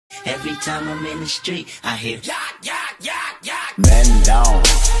Every time I'm in the street, I hear Men down.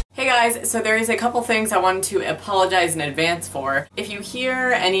 Hey guys, so there is a couple things I wanted to apologize in advance for. If you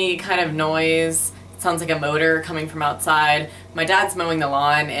hear any kind of noise, it sounds like a motor coming from outside. My dad's mowing the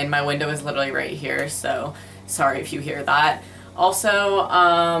lawn and my window is literally right here, so sorry if you hear that. Also,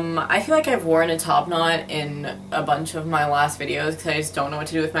 I feel like I've worn a top knot in a bunch of my last videos because I just don't know what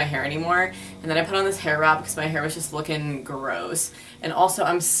to do with my hair anymore. And then I put on this hair wrap because my hair was just looking gross. And also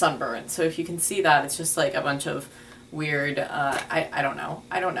I'm sunburnt, so if you can see that, it's just like a bunch of weird, I don't know.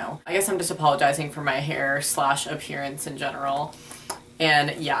 I guess I'm just apologizing for my hair slash appearance in general.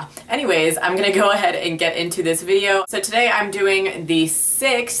 And yeah, anyways, I'm gonna go ahead and get into this video. So today I'm doing the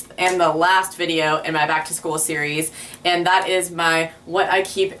 6th and the last video in my back to school series, and that is my what I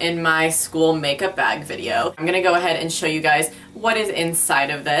keep in my school makeup bag video. I'm gonna go ahead and show you guys what is inside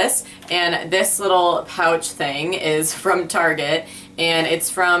of this. And this little pouch thing is from Target, and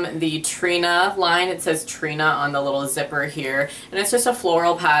it's from the Trina line. It says Trina on the little zipper here, and it's just a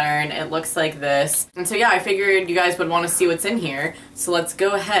floral pattern. It looks like this. And so yeah, I figured you guys would want to see what's in here, so let's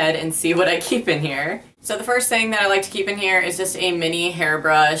go ahead and see what I keep in here. So the first thing that I like to keep in here is just a mini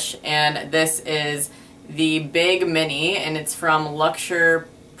hairbrush, and this is the Big Mini, and it's from Luxure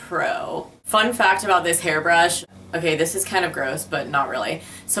Pro. Fun fact about this hairbrush, okay, this is kind of gross, but not really.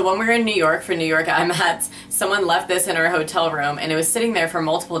 So when we were in New York for New York IMATs, someone left this in our hotel room and it was sitting there for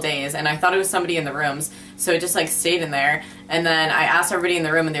multiple days, and I thought it was somebody in the rooms, so it just like stayed in there. And then I asked everybody in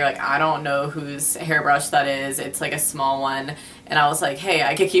the room and they're like, I don't know whose hairbrush that is. It's like a small one. And I was like, hey,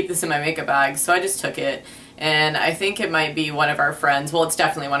 I could keep this in my makeup bag, so I just took it. And I think it might be one of our friends. Well, it's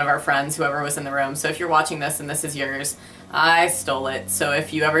definitely one of our friends, whoever was in the room. So if you're watching this and this is yours, I stole it. So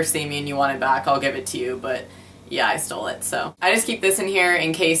if you ever see me and you want it back, I'll give it to you. But yeah, I stole it. So I just keep this in here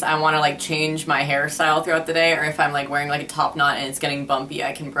in case I want to like change my hairstyle throughout the day, or if I'm like wearing like a top knot and it's getting bumpy,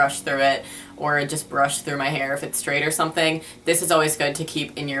 I can brush through it, or just brush through my hair if it's straight or something. This is always good to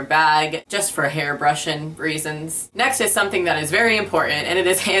keep in your bag just for hair brushing reasons. Next is something that is very important, and it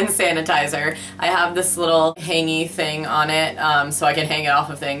is hand sanitizer. I have this little hangy thing on it so I can hang it off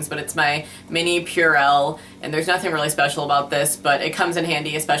of things, but it's my mini Purell, and there's nothing really special about this, but it comes in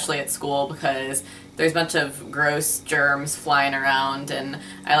handy especially at school because there's a bunch of gross germs flying around, and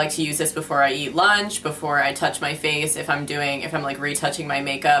I like to use this before I eat lunch, before I touch my face, if I'm like retouching my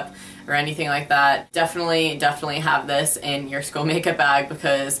makeup or anything like that. Definitely have this in your school makeup bag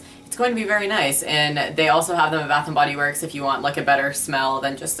because it's going to be very nice. And they also have them at Bath & Body Works if you want like a better smell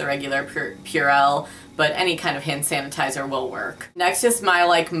than just the regular Purell, but any kind of hand sanitizer will work. Next is my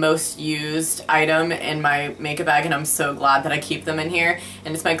like most used item in my makeup bag, and I'm so glad that I keep them in here,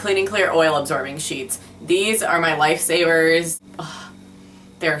 and it's my Clean and Clear oil absorbing sheets. These are my lifesavers. Ugh.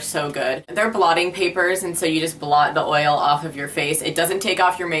 They're so good. They're blotting papers, and so you just blot the oil off of your face. It doesn't take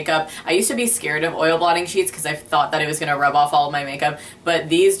off your makeup. I used to be scared of oil blotting sheets because I thought that it was going to rub off all of my makeup, but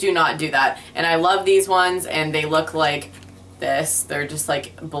these do not do that. And I love these ones, and they look like this. They're just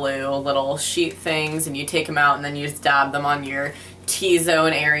like blue little sheet things, and you take them out and then you just dab them on your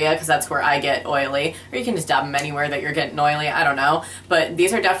T-zone area because that's where I get oily, or you can just dab them anywhere that you're getting oily, I don't know. But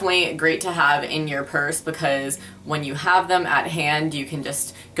these are definitely great to have in your purse because when you have them at hand, you can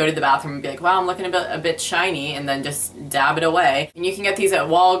just go to the bathroom and be like, wow, I'm looking a bit shiny, and then just dab it away. And you can get these at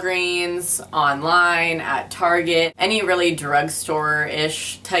Walgreens, online, at Target, any really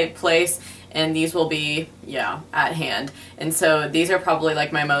drugstore-ish type place, and these will be, yeah, at hand. And so these are probably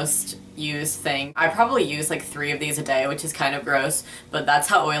like my most used thing. I probably use like 3 of these a day, which is kind of gross, but that's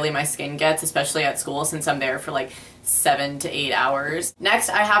how oily my skin gets, especially at school since I'm there for like 7 to 8 hours. Next,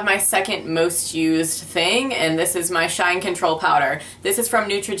 I have my second most used thing, and this is my Shine Control Powder. This is from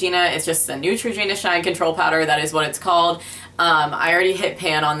Neutrogena. It's just the Neutrogena Shine Control Powder. That is what it's called. I already hit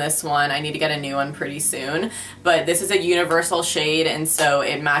pan on this one. I need to get a new one pretty soon, but this is a universal shade, and so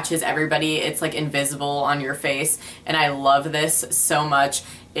it matches everybody. It's like invisible on your face, and I love this so much.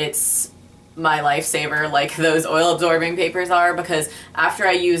 It's my lifesaver like those oil absorbing papers are, because after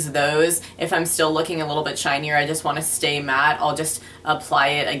I use those, if I'm still looking a little bit shinier, I just want to stay matte, I'll just apply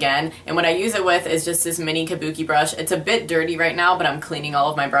it again. And what I use it with is just this mini kabuki brush. It's a bit dirty right now, but I'm cleaning all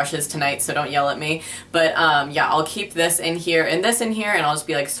of my brushes tonight, so don't yell at me. But yeah, I'll keep this in here and this in here, and I'll just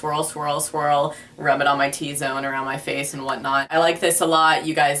be like swirl, swirl, swirl, rub it on my T-zone around my face and whatnot. I like this a lot.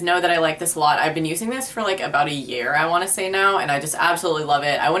 You guys know that I like this a lot. I've been using this for like about a year, I want to say now, and I just absolutely love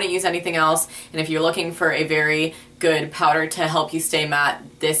it. I wouldn't use anything else, and if you're looking for a very good powder to help you stay matte,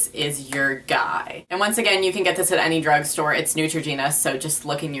 this is your guy. And once again, you can get this at any drugstore. It's Neutrogena, so just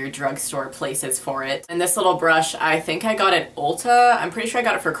look in your drugstore places for it. And this little brush, I think I got at Ulta. I'm pretty sure I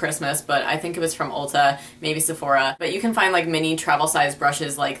got it for Christmas, but I think it was from Ulta, maybe Sephora. But you can find like mini travel size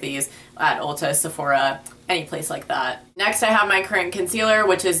brushes like these at Ulta, Sephora, any place like that. Next, I have my current concealer,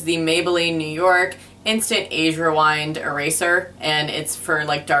 which is the Maybelline New York Instant Age Rewind Eraser, and it's for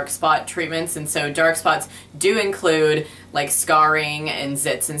like dark spot treatments. And so dark spots do include like scarring and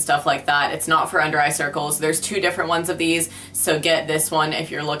zits and stuff like that. It's not for under eye circles. There's two different ones of these, so get this one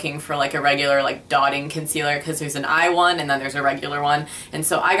if you're looking for like a regular like dotting concealer, because there's an eye one and then there's a regular one. And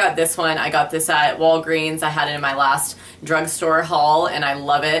so I got this one. I got this at Walgreens. I had it in my last drugstore haul and I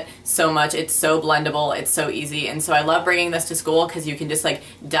love it so much. It's so blendable, it's so easy, and so I love bringing this to school because you can just like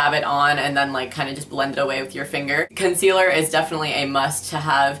dab it on and then like kind of just blend it away with your finger. Concealer is definitely a must to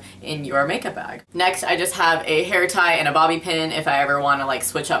have in your makeup bag. Next, I just have a hair tie and a bobby pin if I ever want to like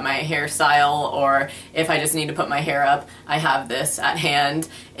switch up my hairstyle, or if I just need to put my hair up, I have this at hand,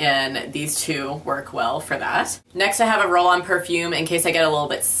 and these two work well for that. Next, I have a roll-on perfume in case I get a little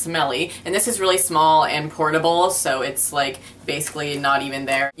bit smelly, and this is really small and portable, so it's like basically not even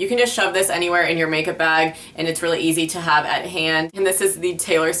there. You can just shove this anywhere in your makeup bag, and it's really easy to have at hand. And this is the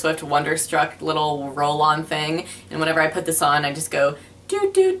Taylor Swift Wonderstruck little roll-on thing, and whenever I put this on, I just go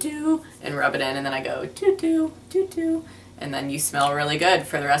do do do and rub it in, and then I go do do do do, and then you smell really good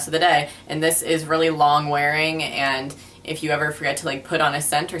for the rest of the day. And this is really long wearing, and if you ever forget to like put on a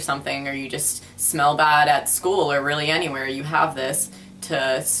scent or something, or you just smell bad at school or really anywhere, you have this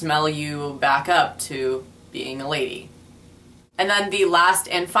to smell you back up to being a lady. And then the last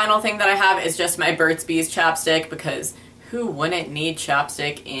and final thing that I have is just my Burt's Bees chapstick, because who wouldn't need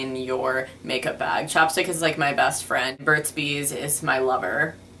chapstick in your makeup bag? Chapstick is like my best friend. Burt's Bees is my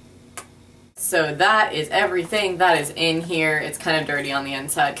lover. So that is everything that is in here. It's kind of dirty on the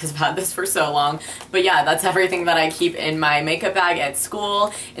inside because I've had this for so long. But yeah, that's everything that I keep in my makeup bag at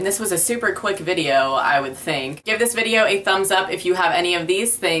school. And this was a super quick video, I would think. Give this video a thumbs up if you have any of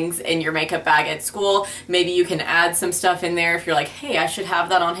these things in your makeup bag at school. Maybe you can add some stuff in there if you're like, hey, I should have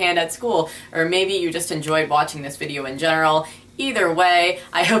that on hand at school. Or maybe you just enjoyed watching this video in general. Either way,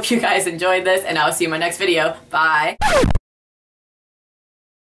 I hope you guys enjoyed this, and I'll see you in my next video. Bye!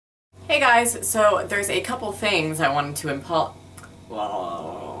 Hey guys, so there's a couple things I wanted to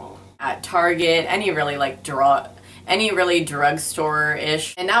at Target, any really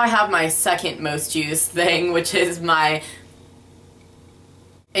drugstore-ish. And now I have my second most used thing, which is my...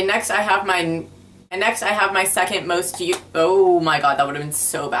 And next I have my second most used... Oh my god, that would have been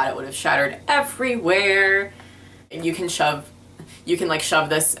so bad. It would have shattered everywhere. And you can like shove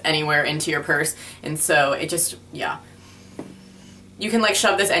this anywhere into your purse, and so it just, yeah. You can like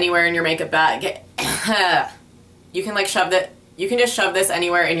shove this anywhere in your makeup bag. You can just shove this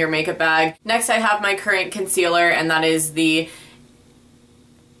anywhere in your makeup bag. Next, I have my current concealer, and that is the...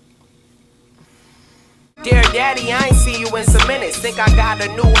 Dear Daddy, I ain't see you in some minutes. Think I got a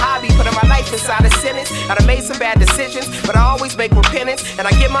new hobby, putting my life inside a sentence. I done made some bad decisions, but I always make repentance. And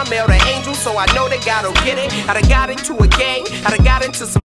I give my mail to angels, so I know that God will get it. I done got into a gang, I done got into some